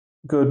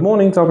Good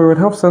morning, Derby Road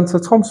Health Centre.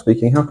 Tom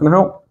speaking. How can I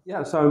help?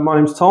 Yeah, so my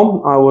name's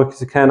Tom. I work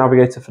as a care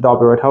navigator for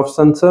Derby Road Health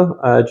Centre,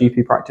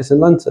 GP practice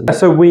in Lenton.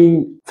 So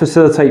we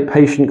facilitate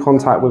patient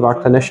contact with our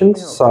clinicians.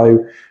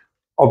 So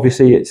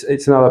obviously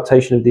it's an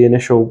adaptation of the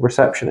initial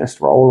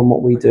receptionist role, and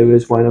what we do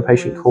is when a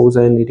patient calls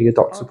in needing a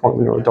doctor's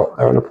appointment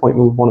or an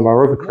appointment with one of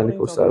our other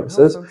clinical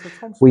services,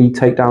 we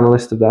take down a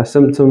list of their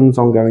symptoms,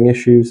 ongoing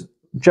issues,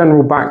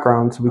 general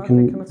background, so we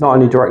can not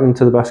only direct them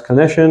to the best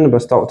clinician, the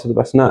best doctor, the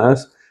best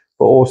nurse,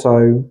 but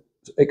also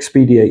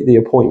expedite the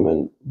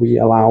appointment. We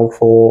allow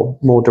for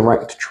more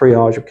direct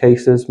triage of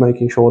cases,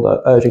 making sure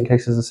that urgent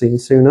cases are seen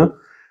sooner,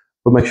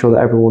 but make sure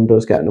that everyone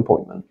does get an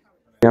appointment.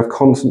 We have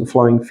constant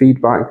flowing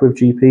feedback with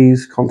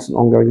GPs, constant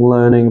ongoing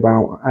learning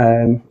about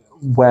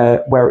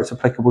where it's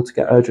applicable to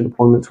get urgent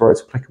appointments, where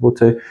it's applicable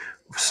to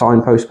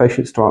signpost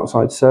patients to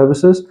outside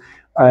services.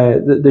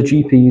 The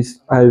GPs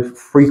have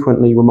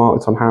frequently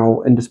remarked on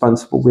how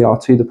indispensable we are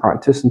to the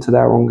practice and to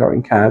their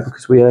ongoing care,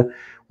 because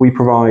we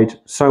provide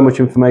so much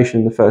information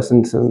in the first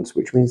instance,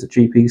 which means that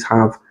GPs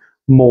have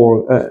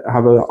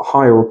a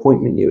higher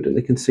appointment yield and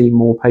they can see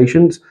more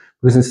patients,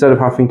 because instead of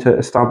having to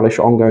establish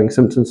ongoing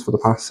symptoms for the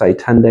past, say,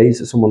 10 days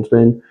that someone's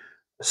been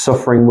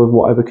suffering with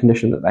whatever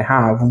condition that they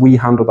have, we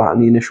handle that in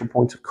the initial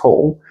point of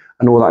call,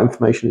 and all that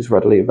information is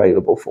readily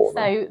available for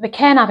them. So the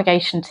care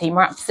navigation team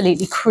are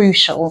absolutely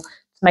crucial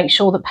to make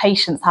sure that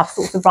patients have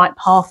sort of the right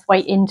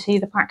pathway into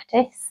the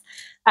practice.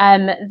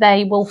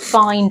 They will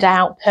find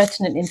out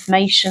pertinent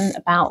information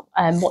about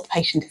what the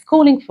patient is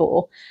calling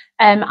for.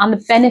 And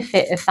the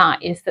benefit of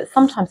that is that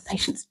sometimes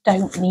patients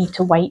don't need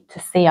to wait to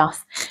see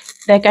us.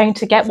 They're going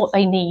to get what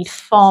they need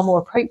far more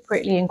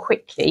appropriately and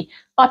quickly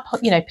by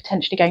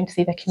potentially going to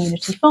see their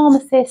community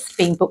pharmacist,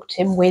 being booked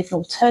in with an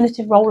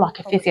alternative role like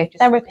a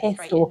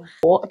physiotherapist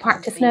or a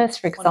practice nurse,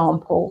 for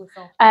example.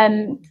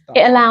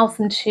 It allows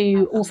them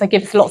to also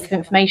give us lots of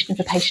information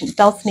if a patient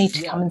does need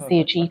to come and see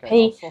a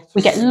GP.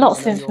 We get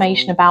lots of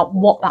information about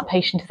what that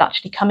patient is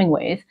actually coming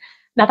with.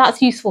 Now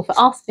that's useful for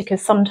us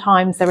because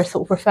sometimes there are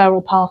sort of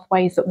referral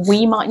pathways that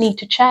we might need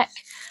to check.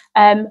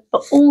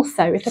 But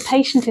also, if a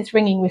patient is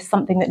ringing with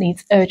something that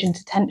needs urgent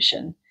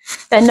attention,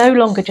 they're no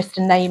longer just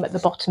a name at the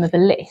bottom of the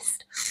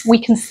list.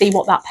 We can see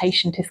what that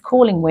patient is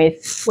calling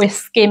with. We're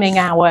skimming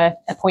our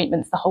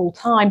appointments the whole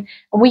time,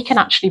 and we can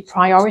actually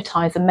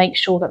prioritise and make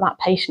sure that that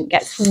patient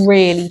gets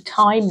really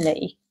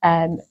timely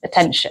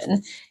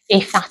attention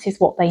if that is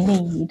what they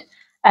need.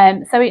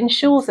 So it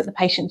ensures that the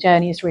patient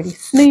journey is really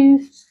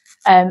smooth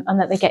and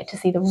that they get to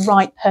see the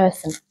right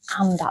person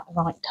and at the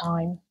right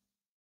time.